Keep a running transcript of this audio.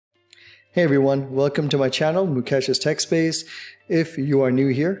Hey everyone, welcome to my channel, Mukesh's Tech Space. If you are new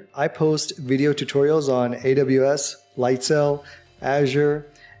here, I post video tutorials on AWS, Lightsail, Azure,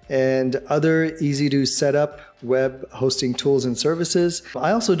 and other easy to set up web hosting tools and services.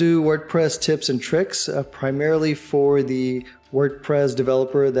 I also do WordPress tips and tricks, primarily for the WordPress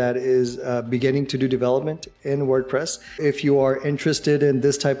developer that is beginning to do development in WordPress. If you are interested in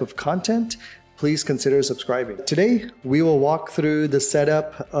this type of content, please consider subscribing. Today, we will walk through the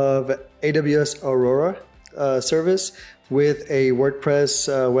setup of AWS Aurora service with a WordPress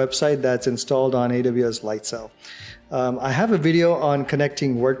website that's installed on AWS Lightsail. I have a video on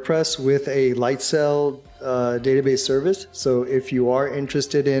connecting WordPress with a Lightsail database service. So if you are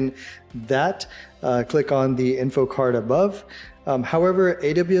interested in that, click on the info card above. However,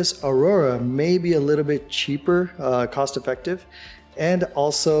 AWS Aurora may be a little bit cheaper, cost effective, and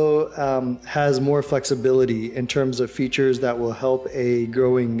also has more flexibility in terms of features that will help a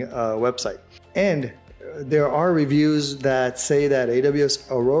growing website. And there are reviews that say that AWS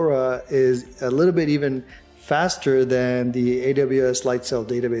Aurora is a little bit even faster than the AWS Lightsail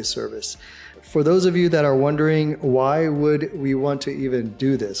database service. For those of you that are wondering, why would we want to even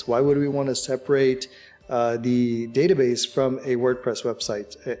do this? Why would we want to separate the database from a WordPress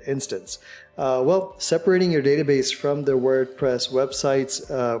website instance? Well, separating your database from the WordPress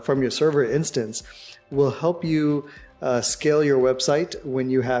websites from your server instance will help you scale your website when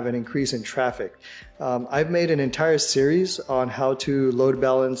you have an increase in traffic. I've made an entire series on how to load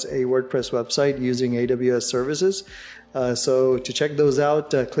balance a WordPress website using AWS services. So to check those out,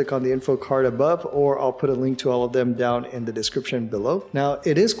 click on the info card above, or I'll put a link to all of them down in the description below. Now,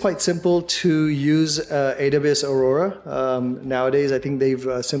 it is quite simple to use AWS Aurora. Nowadays, I think they've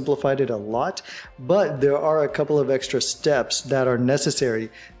simplified it a lot, but there are a couple of extra steps that are necessary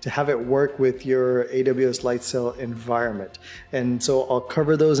to have it work with your AWS Lightsail environment. And so I'll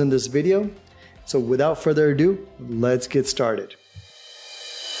cover those in this video. So without further ado, let's get started.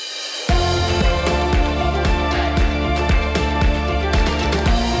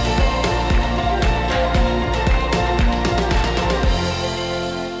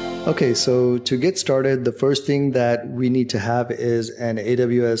 Okay, so to get started, the first thing that we need to have is an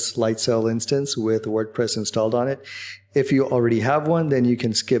AWS Lightsail instance with WordPress installed on it. If you already have one, then you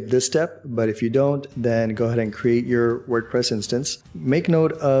can skip this step, but if you don't, then go ahead and create your WordPress instance. Make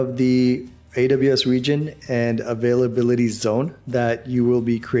note of the AWS region and availability zone that you will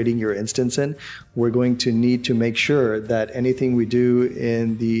be creating your instance in. We're going to need to make sure that anything we do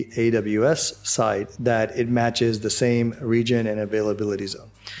in the AWS side, that it matches the same region and availability zone.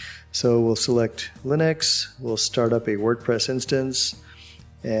 So we'll select Linux, we'll start up a WordPress instance,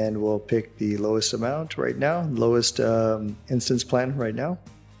 and we'll pick the lowest amount right now, lowest instance plan right now.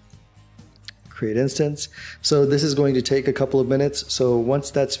 Create instance. So this is going to take a couple of minutes. So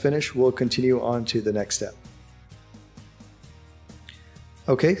once that's finished, we'll continue on to the next step.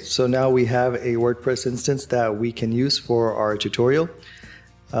 Okay, so now we have a WordPress instance that we can use for our tutorial.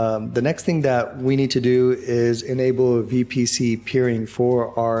 The next thing that we need to do is enable VPC Peering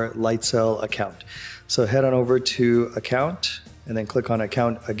for our Lightsail account. So head on over to Account and then click on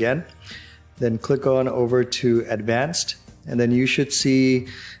Account again. Then click on over to Advanced, and then you should see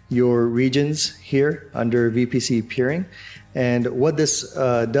your regions here under VPC Peering. And what this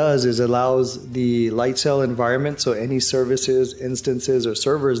does is allows the Lightsail environment, so any services, instances, or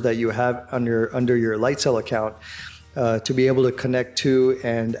servers that you have under your Lightsail account, to be able to connect to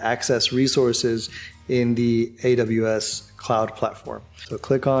and access resources in the AWS cloud platform. So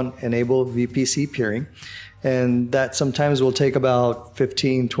click on Enable VPC Peering, and that sometimes will take about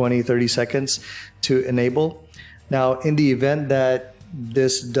 15, 20, 30 seconds to enable. Now, in the event that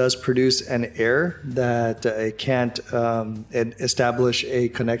this does produce an error that it can't establish a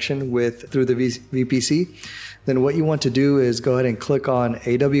connection through the VPC, then what you want to do is go ahead and click on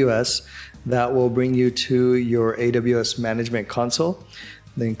AWS. That will bring you to your AWS Management Console.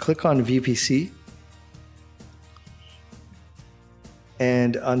 Then click on VPC.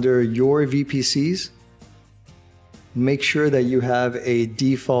 And under your VPCs, make sure that you have a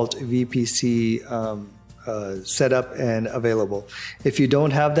default VPC set up and available. If you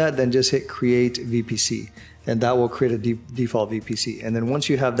don't have that, then just hit Create VPC, and that will create a default VPC. And then once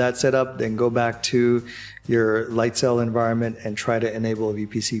you have that set up, then go back to your Lightsail environment and try to enable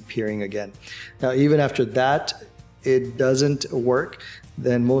VPC Peering again. Now, even after that, it doesn't work,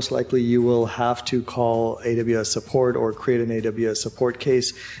 then most likely you will have to call AWS support or create an AWS support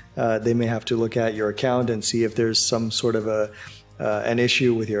case. They may have to look at your account and see if there's some sort of a an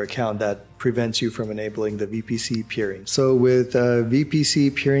issue with your account that prevents you from enabling the VPC peering. So with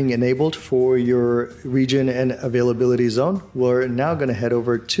VPC peering enabled for your region and availability zone, we're now going to head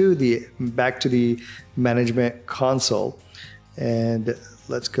over to back to the management console, and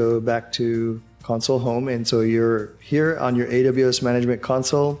let's go back to console home. And so you're here on your AWS management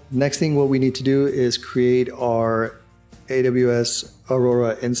console. Next thing what we need to do is create our AWS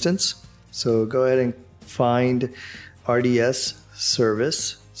Aurora instance. So go ahead and find RDS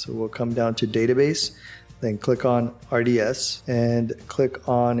service. So we'll come down to database, then click on RDS and click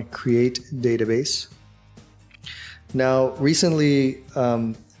on create database. Now recently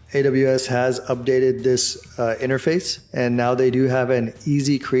AWS has updated this interface, and now they do have an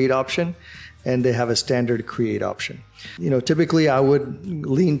easy create option and they have a standard create option. Typically I would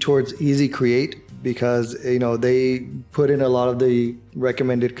lean towards easy create because they put in a lot of the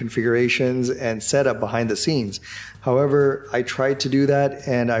recommended configurations and setup behind the scenes. However, I tried to do that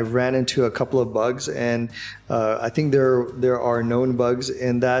and I ran into a couple of bugs, and I think there are known bugs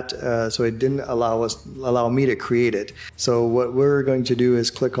in that, so it didn't allow me to create it. So what we're going to do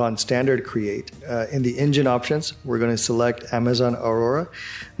is click on standard create. In the engine options, we're going to select Amazon Aurora.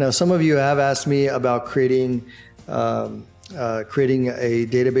 Now some of you have asked me about creating a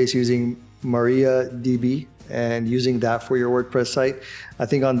database using MariaDB and using that for your WordPress site. I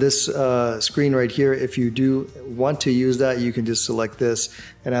think on this screen right here, if you do want to use that, you can just select this,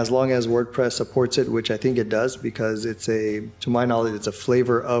 and as long as WordPress supports it, which I think it does because to my knowledge, it's a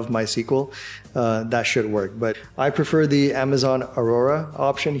flavor of MySQL, that should work. But I prefer the Amazon Aurora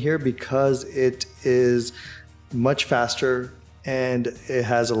option here because it is much faster and it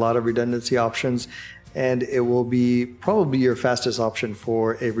has a lot of redundancy options, and it will be probably your fastest option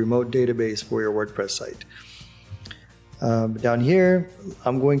for a remote database for your WordPress site. Down here,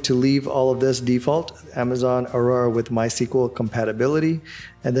 I'm going to leave all of this default, Amazon Aurora with MySQL compatibility,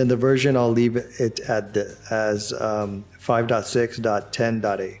 and then the version I'll leave it as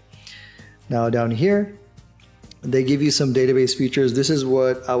 5.6.10.a. Now down here, they give you some database features. This is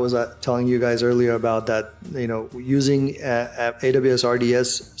what I was telling you guys earlier about, that using AWS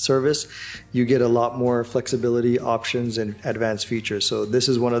RDS service, you get a lot more flexibility, options, and advanced features. So this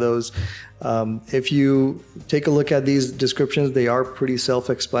is one of those. If you take a look at these descriptions, they are pretty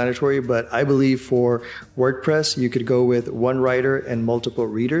self-explanatory, but I believe for WordPress, you could go with one writer and multiple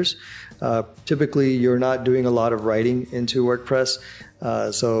readers. Typically, you're not doing a lot of writing into WordPress.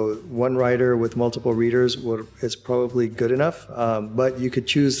 So one writer with multiple readers is probably good enough, but you could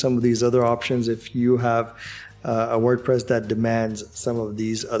choose some of these other options if you have a WordPress that demands some of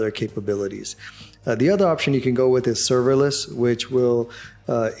these other capabilities. The other option you can go with is serverless, which will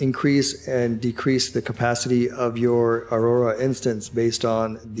increase and decrease the capacity of your Aurora instance based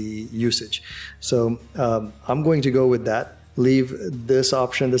on the usage. So I'm going to go with that. Leave this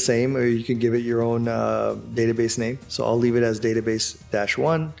option the same, or you can give it your own database name. So I'll leave it as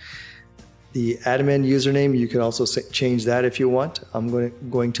database-1. The admin username, you can also change that if you want. I'm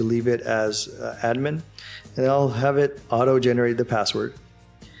going to leave it as admin, and I'll have it auto-generate the password.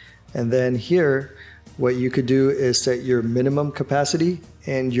 And then here, what you could do is set your minimum capacity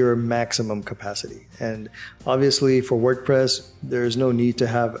and your maximum capacity. And obviously for WordPress, there's no need to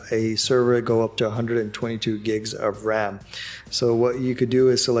have a server go up to 122 gigs of RAM. So what you could do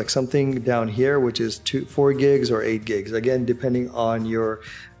is select something down here, which is 4 gigs or 8 gigs, again, depending on your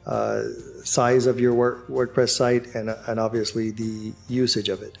size of your WordPress site and obviously the usage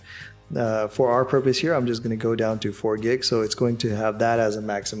of it. For our purpose here, I'm just going to go down to 4 gigs, so it's going to have that as a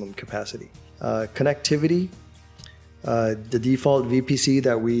maximum capacity. Connectivity, the default VPC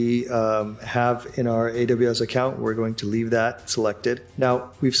that we have in our AWS account, we're going to leave that selected.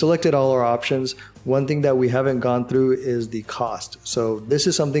 Now, we've selected all our options. One thing that we haven't gone through is the cost. So this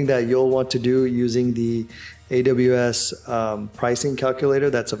is something that you'll want to do using the AWS pricing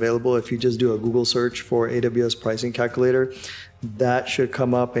calculator that's available. If you just do a Google search for AWS pricing calculator, that should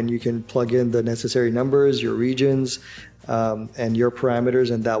come up and you can plug in the necessary numbers, your regions, and your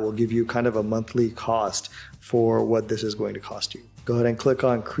parameters, and that will give you kind of a monthly cost for what this is going to cost you. Go ahead and click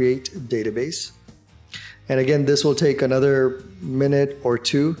on Create Database. And again, this will take another minute or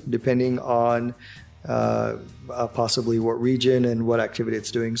two, depending on possibly what region and what activity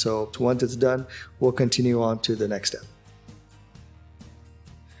it's doing. So once it's done, we'll continue on to the next step.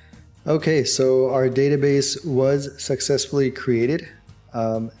 Okay, so our database was successfully created.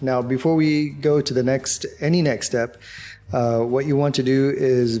 Now, before we go to the any next step, what you want to do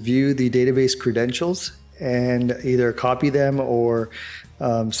is view the database credentials and either copy them or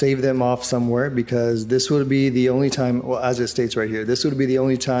save them off somewhere, because this would be the only time, well, as it states right here, this would be the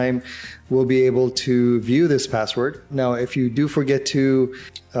only time we'll be able to view this password. Now, if you do forget to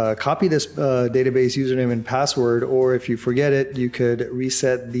copy this database username and password, or if you forget it, you could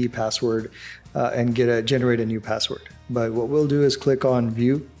reset the password and generate a new password. But what we'll do is click on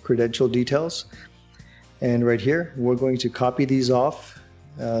View Credential Details. And right here, we're going to copy these off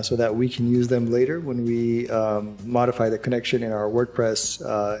so that we can use them later when we modify the connection in our WordPress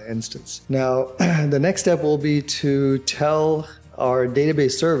instance. Now, the next step will be to tell our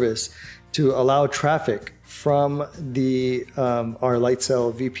database service to allow traffic from our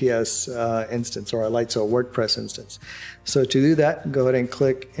Lightsail VPS instance, or our Lightsail WordPress instance. So to do that, go ahead and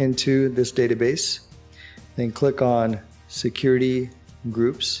click into this database, then click on Security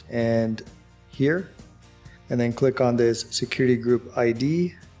Groups, and here, and then click on this security group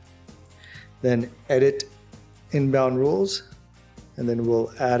ID, then edit inbound rules, and then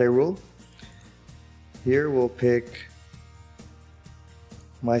we'll add a rule. Here we'll pick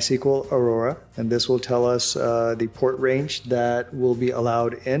mysql Aurora, and this will tell us the port range that will be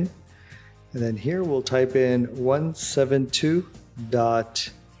allowed in. And then here we'll type in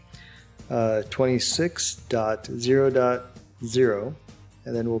 172.26.0.0,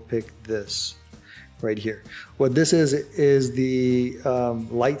 and then we'll pick this right here. What this is the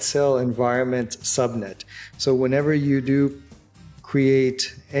Lightsail environment subnet. So whenever you do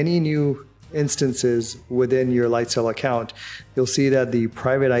create any new instances within your Lightsail account, you'll see that the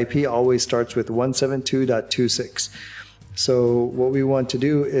private IP always starts with 172.26. So what we want to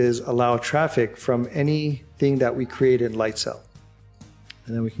do is allow traffic from anything that we create in Lightsail.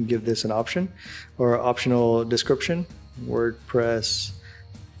 And then we can give this an option or optional description: WordPress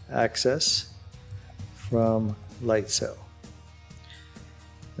access from Lightsail.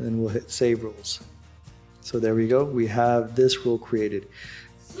 And then we'll hit Save Rules. So there we go. We have this rule created.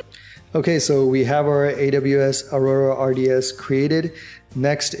 Okay, so we have our AWS Aurora RDS created.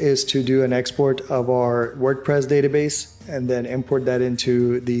 Next is to do an export of our WordPress database and then import that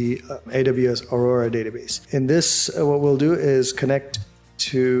into the AWS Aurora database. In this, what we'll do is connect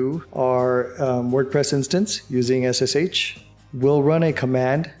to our WordPress instance using SSH. We'll run a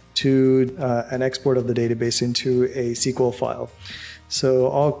command to an export of the database into a SQL file. So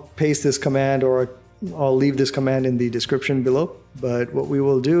I'll paste this command, or I'll leave this command in the description below. But what we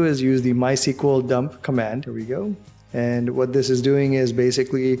will do is use the mysql dump command. Here we go. And what this is doing is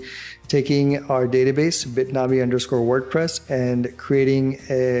basically taking our database, bitnami_WordPress, and creating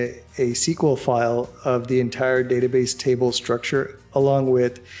a SQL file of the entire database table structure along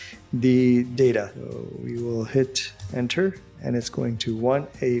with the data. So we will hit enter, and it's going to want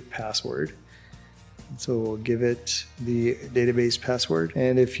a password. So we'll give it the database password.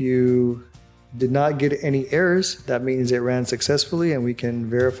 And if you did not get any errors, that means it ran successfully, and we can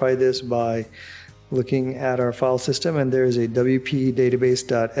verify this by looking at our file system, and there's a wp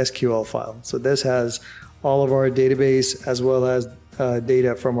database.sql file. So this has all of our database as well as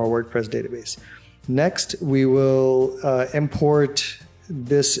data from our WordPress database. Next, we will import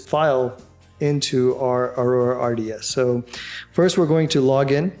this file into our Aurora RDS. So first we're going to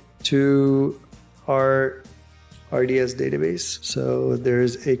log in to our RDS database. So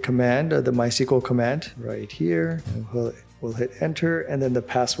there's a command, the mysql command right here. We'll hit enter, and then the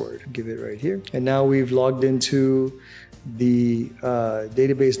password, give it right here. And now we've logged into the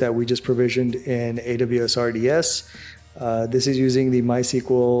database that we just provisioned in AWS RDS. This is using the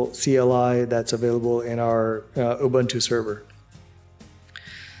MySQL CLI that's available in our Ubuntu server.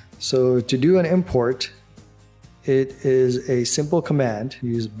 So to do an import, it is a simple command.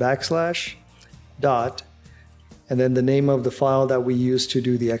 Use \, and then the name of the file that we use to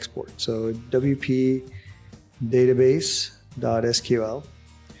do the export. So wp database.sql.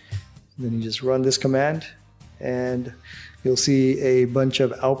 Then you just run this command, and you'll see a bunch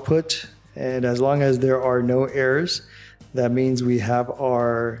of output. And as long as there are no errors, that means we have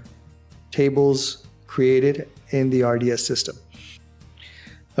our tables created in the RDS system.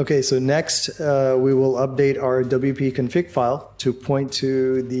 Okay, so next we will update our wp config file to point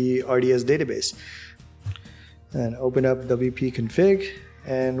to the RDS database. And open up wp config,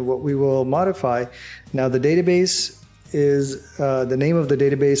 and what we will modify, now the database is, the name of the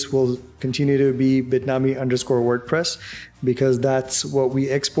database will continue to be bitnami_WordPress, because that's what we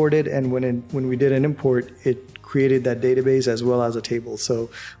exported, and when we did an import, it created that database as well as a table. So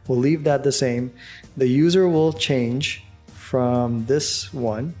we'll leave that the same. The user will change from this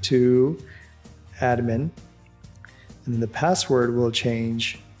one to admin, and the password will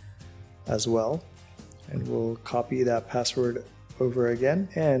change as well. And we'll copy that password over again.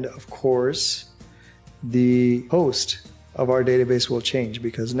 And of course, the host of our database will change,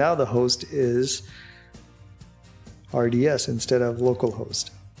 because now the host is RDS instead of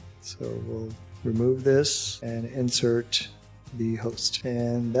localhost. So we'll remove this and insert the host,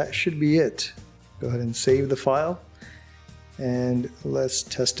 and that should be it. Go ahead and save the file, and let's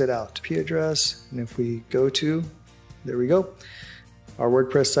test it out. IP address, and if we go to, there we go. Our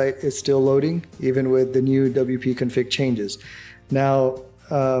WordPress site is still loading, even with the new WP config changes. Now,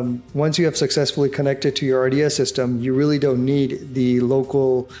 once you have successfully connected to your RDS system, you really don't need the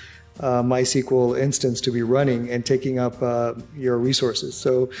local MySQL instance to be running and taking up your resources.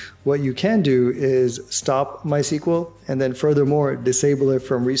 So what you can do is stop MySQL, and then furthermore disable it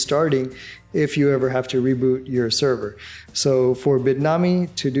from restarting if you ever have to reboot your server. So for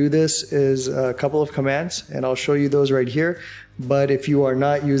Bitnami, to do this is a couple of commands, and I'll show you those right here. But if you are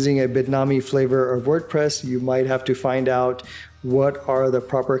not using a Bitnami flavor of WordPress, you might have to find out what are the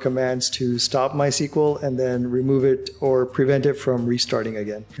proper commands to stop MySQL and then remove it or prevent it from restarting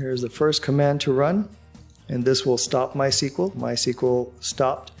again. Here's the first command to run, and this will stop MySQL. MySQL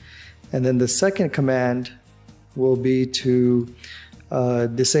stopped. And then the second command will be to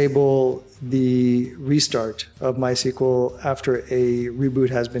disable the restart of MySQL after a reboot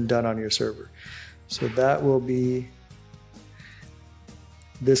has been done on your server. So that will be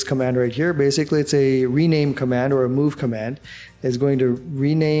this command right here. Basically, it's a rename command or a move command. It's going to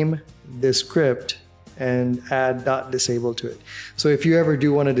rename the script and add .disable to it. So if you ever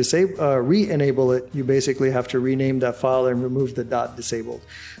do want to re-enable it, you basically have to rename that file and remove the .disabled.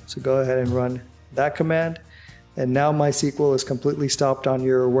 So go ahead and run that command. And now MySQL is completely stopped on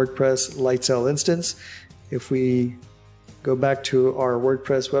your WordPress Lightsail instance. If we go back to our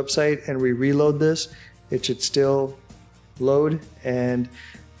WordPress website and we reload this, it should still load and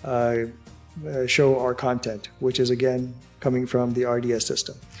show our content, which is again coming from the RDS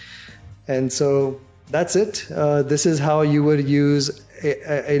system. And so that's it. This is how you would use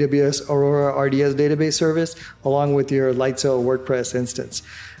AWS Aurora RDS database service along with your Lightsail WordPress instance.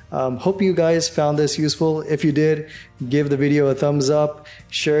 Hope you guys found this useful. If you did, give the video a thumbs up,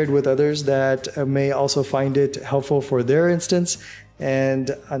 share it with others that may also find it helpful for their instance.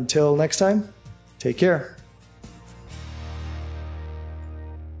 And until next time, take care.